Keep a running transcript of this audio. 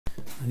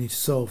I need to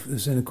solve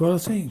this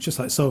inequality, just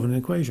like solving an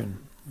equation.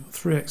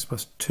 3x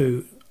plus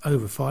 2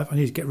 over 5. I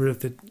need to get rid of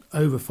the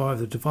over 5,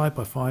 the divide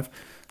by 5.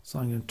 So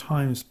I'm going to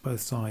times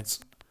both sides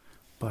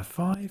by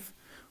 5,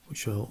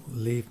 which will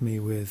leave me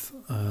with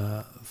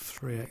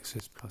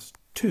 3x plus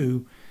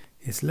 2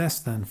 is less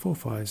than 4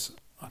 5s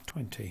are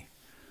 20.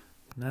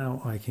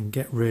 Now I can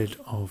get rid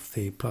of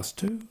the plus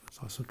 2,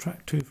 so I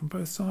subtract 2 from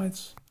both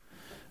sides,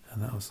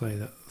 and that will say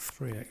that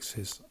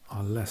 3x's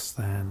are less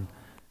than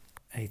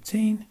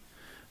 18,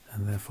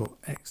 and therefore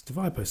x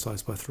divide both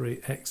sides by 3,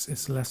 x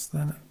is less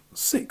than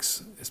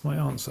 6 is my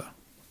answer.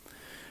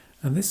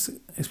 And this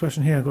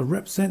expression here, I've got to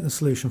represent the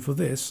solution for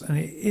this, and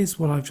it is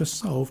what I've just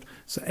solved,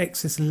 so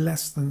x is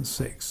less than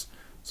 6.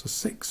 So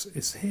 6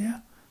 is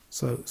here,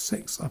 so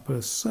 6, I put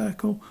a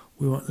circle,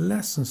 we want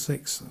less than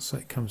 6, so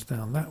it comes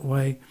down that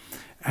way,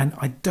 and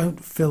I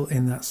don't fill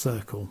in that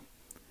circle.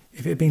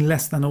 If it had been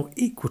less than or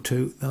equal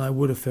to, then I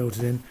would have filled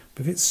it in,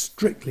 but if it's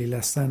strictly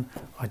less than,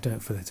 I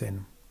don't fill it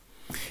in.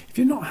 If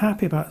you're not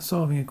happy about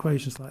solving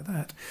equations like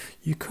that,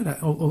 you could,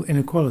 or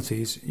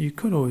inequalities, you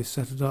could always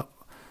set it up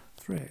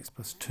 3x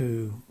plus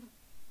 2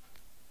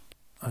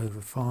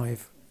 over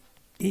 5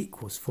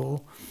 equals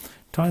 4,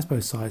 times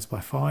both sides by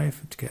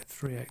 5 to get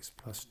 3x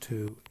plus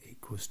 2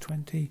 equals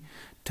 20,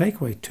 take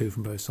away 2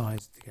 from both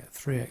sides to get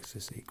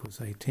 3x equals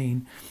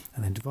 18,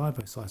 and then divide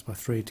both sides by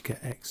 3 to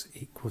get x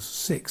equals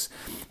 6.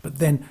 But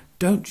then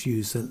don't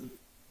use the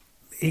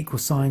equal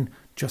sign,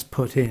 just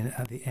put in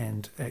at the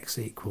end x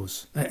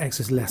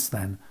is less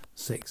than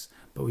 6,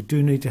 but we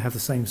do need to have the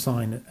same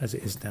sign as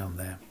it is down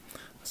there.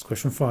 That's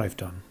question 5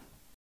 done.